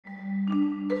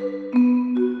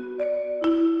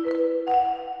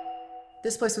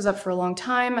This place was up for a long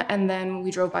time, and then we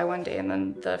drove by one day and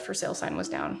then the for sale sign was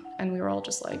down. And we were all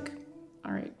just like,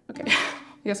 all right, okay,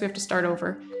 I guess we have to start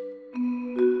over.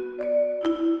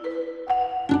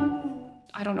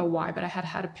 I don't know why, but I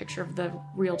had a picture of the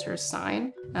realtor's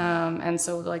sign. And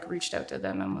so like reached out to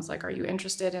them and was like, are you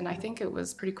interested? And I think it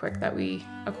was pretty quick that we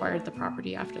acquired the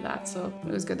property after that. So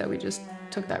it was good that we just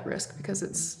took that risk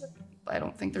because I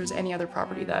don't think there's any other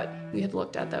property that we had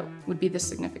looked at that would be this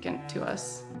significant to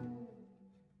us.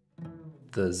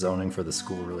 The zoning for the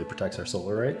school really protects our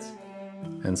solar rights.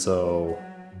 And so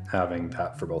having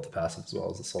that for both the passive as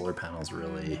well as the solar panels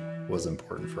really was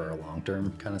important for our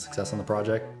long-term kind of success on the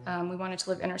project. We wanted to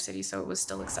live inner city, so it was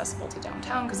still accessible to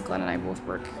downtown because Glenn and I both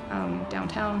work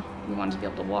downtown. We wanted to be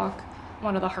able to walk.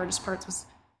 One of the hardest parts was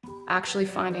actually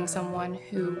finding someone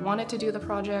who wanted to do the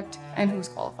project and who was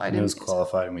qualified.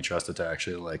 And we trusted to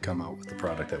actually like come out with the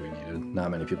product that we needed.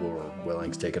 Not many people were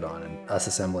willing to take it on, and us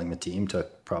assembling the team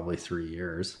took probably 3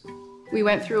 years. We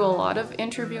went through a lot of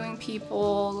interviewing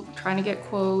people, trying to get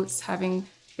quotes, having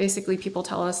basically people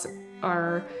tell us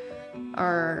our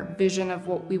vision of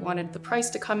what we wanted the price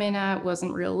to come in at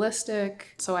wasn't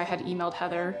realistic. So I had emailed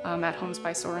Heather at Homes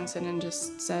by Sorensen and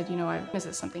just said, you know, is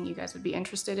this something you guys would be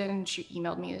interested in? And she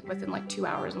emailed me within like 2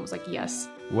 hours and was like, yes.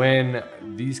 When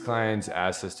these clients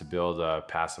asked us to build a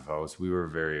passive house, we were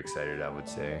very excited, I would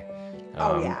say.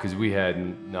 Because we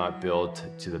had not built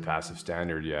to the passive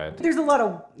standard yet. There's a lot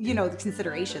of,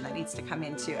 consideration that needs to come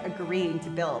into agreeing to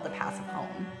build a passive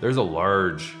home. There's a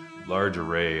large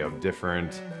array of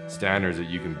different standards that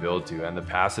you can build to, and the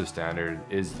passive standard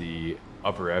is the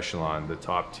upper echelon, the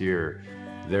top tier.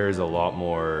 There's a lot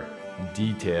more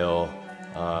detail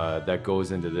that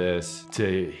goes into this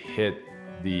to hit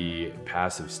the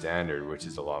passive standard, which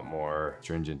is a lot more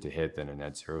stringent to hit than a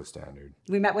net zero standard.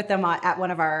 We met with them at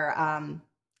one of our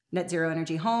net zero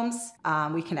energy homes.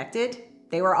 We connected.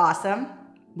 They were awesome.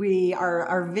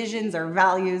 Our visions, our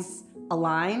values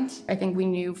aligned. I think we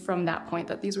knew from that point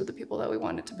that these were the people that we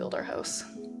wanted to build our house.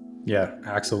 Yeah,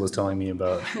 Axel was telling me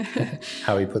about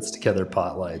how he puts together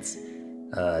pot lights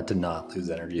to not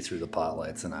lose energy through the pot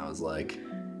lights, and I was like,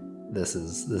 this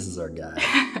is our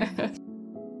guy.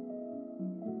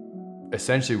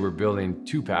 Essentially, we're building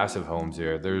 2 passive homes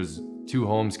here. There's 2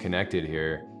 homes connected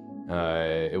here.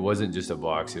 It wasn't just a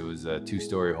box, it was a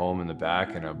 2-story home in the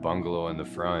back and a bungalow in the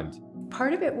front.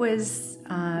 Part of it was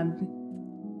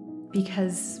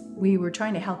because we were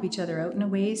trying to help each other out in a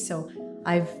way. So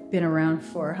I've been around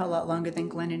for a lot longer than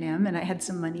Glenn and Em, and I had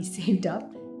some money saved up.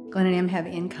 Glenn and Em have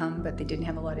income, but they didn't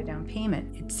have a lot of down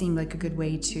payment. It seemed like a good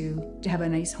way to have a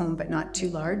nice home, but not too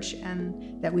large,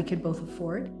 and that we could both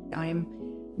afford. I'm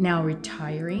now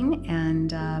retiring,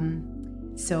 and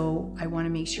so I want to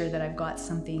make sure that I've got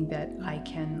something that I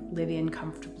can live in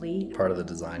comfortably. Part of the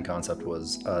design concept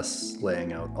was us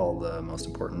laying out all the most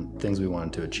important things we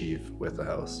wanted to achieve with the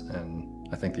house. And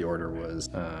I think the order was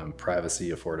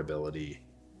privacy, affordability,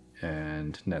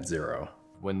 and net zero.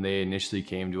 When they initially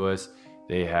came to us,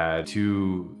 they had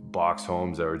 2 box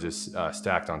homes that were just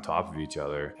stacked on top of each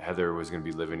other. Heather was going to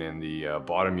be living in the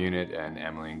bottom unit, and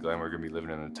Emily and Glenn were going to be living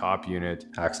in the top unit.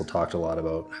 Axel talked a lot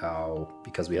about how,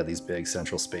 because we had these big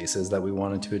central spaces that we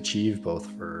wanted to achieve, both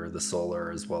for the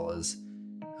solar as well as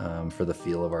for the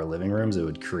feel of our living rooms, it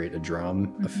would create a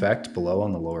drum effect below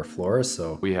on the lower floors.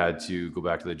 So we had to go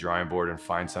back to the drawing board and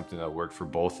find something that worked for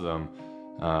both of them,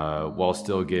 while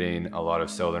still getting a lot of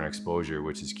southern exposure,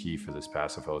 which is key for this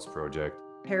passive house project.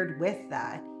 Paired with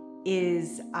that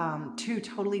is 2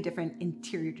 totally different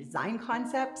interior design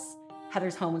concepts.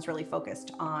 Heather's home was really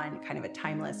focused on kind of a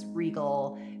timeless,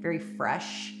 regal, very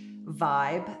fresh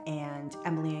vibe, and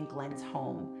Emily and Glenn's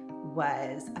home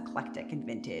was eclectic and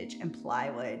vintage and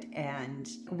plywood. And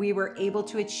we were able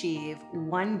to achieve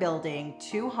 1 building,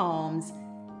 2 homes,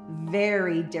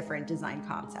 very different design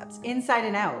concepts, inside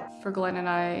and out. For Glenn and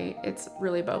I, it's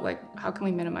really about like, how can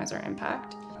we minimize our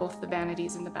impact? Both the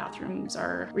vanities in the bathrooms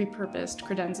are repurposed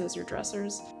credenzas or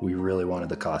dressers. We really wanted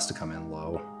the cost to come in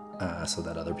low so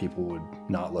that other people would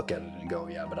not look at it and go,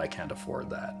 yeah, but I can't afford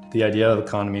that. The idea of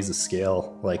economies of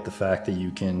scale, like the fact that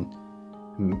you can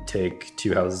take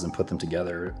 2 houses and put them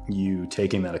together, you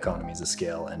taking that economies of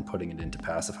scale and putting it into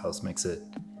passive house makes it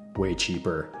way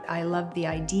cheaper. I love the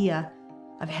idea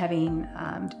of having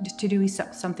to do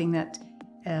something that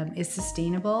is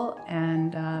sustainable,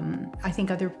 and I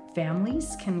think other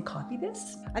families can copy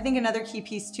this. I think another key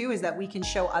piece too is that we can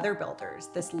show other builders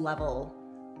this level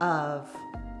of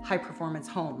high performance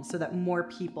homes so that more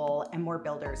people and more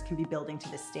builders can be building to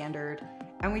this standard,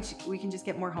 and we can just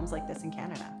get more homes like this in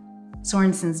Canada.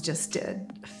 Sorensen's just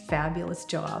did a fabulous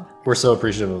job. We're so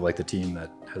appreciative of like the team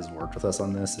that has worked with us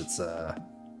on this.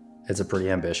 It's it's a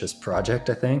pretty ambitious project,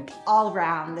 I think. All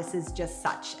around, this is just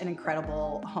such an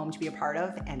incredible home to be a part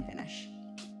of and finish.